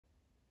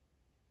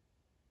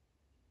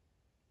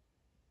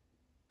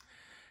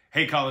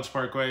Hey College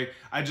Parkway,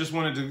 I just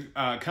wanted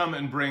to come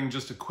and bring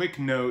just a quick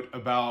note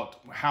about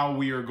how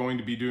we are going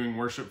to be doing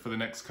worship for the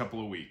next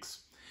couple of weeks.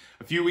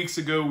 A few weeks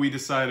ago, we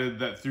decided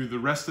that through the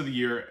rest of the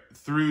year,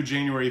 through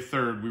January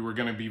 3rd, we were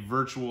going to be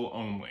virtual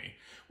only.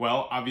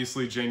 Well,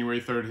 obviously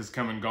January 3rd has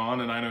come and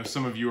gone, and I know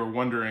some of you are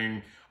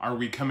wondering, are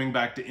we coming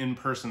back to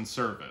in-person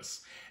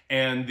service?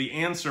 And the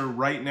answer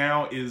right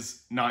now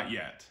is not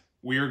yet.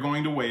 We are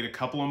going to wait a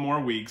couple of more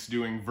weeks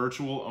doing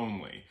virtual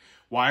only.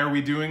 Why are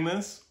we doing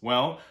this?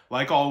 Well,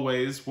 like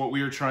always, what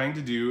we are trying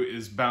to do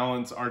is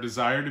balance our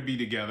desire to be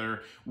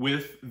together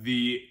with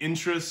the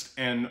interest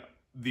and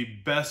the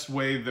best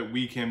way that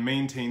we can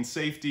maintain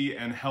safety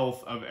and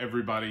health of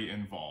everybody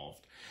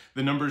involved.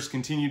 The numbers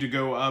continue to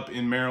go up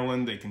in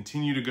Maryland. They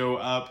continue to go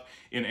up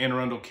in Anne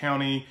Arundel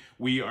County.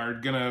 We are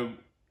gonna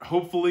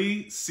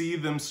hopefully see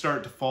them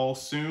start to fall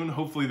soon.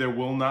 Hopefully there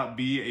will not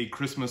be a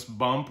Christmas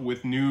bump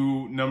with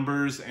new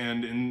numbers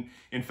and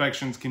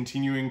infections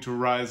continuing to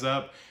rise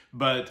up.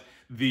 But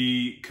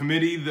the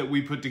committee that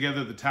we put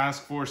together, the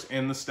task force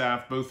and the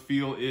staff, both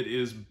feel it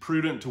is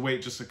prudent to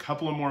wait just a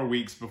couple of more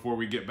weeks before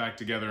we get back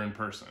together in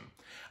person.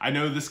 I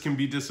know this can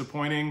be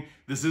disappointing.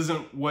 This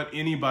isn't what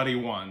anybody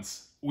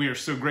wants. We are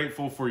so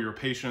grateful for your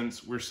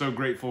patience. We're so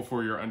grateful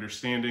for your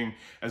understanding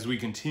as we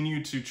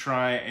continue to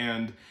try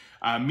and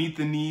meet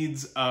the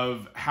needs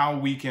of how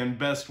we can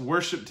best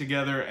worship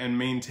together and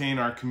maintain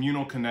our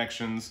communal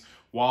connections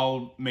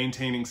while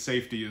maintaining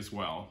safety as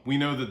well. We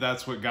know that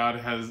that's what God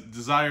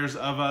desires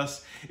of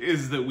us,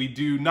 is that we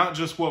do not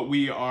just what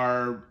we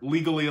are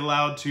legally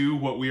allowed to,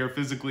 what we are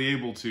physically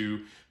able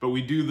to, but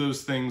we do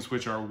those things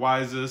which are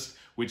wisest,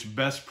 which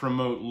best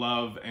promote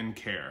love and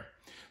care.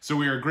 So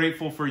we are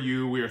grateful for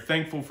you, we are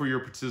thankful for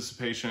your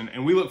participation,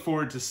 and we look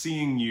forward to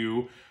seeing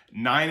you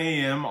 9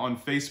 a.m. on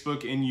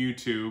Facebook and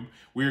YouTube.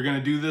 We are going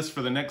to do this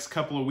for the next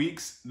couple of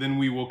weeks. Then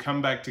we will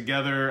come back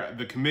together,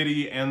 the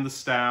committee and the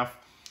staff,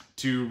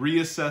 to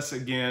reassess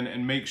again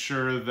and make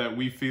sure that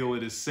we feel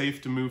it is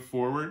safe to move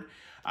forward.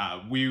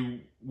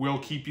 We will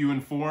keep you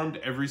informed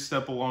every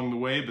step along the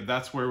way, but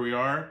that's where we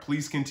are.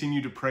 Please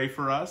continue to pray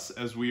for us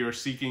as we are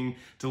seeking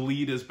to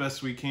lead as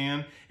best we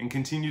can, and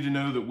continue to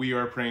know that we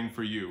are praying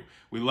for you.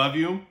 We love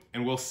you,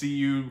 and we'll see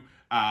you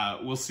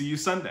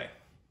Sunday.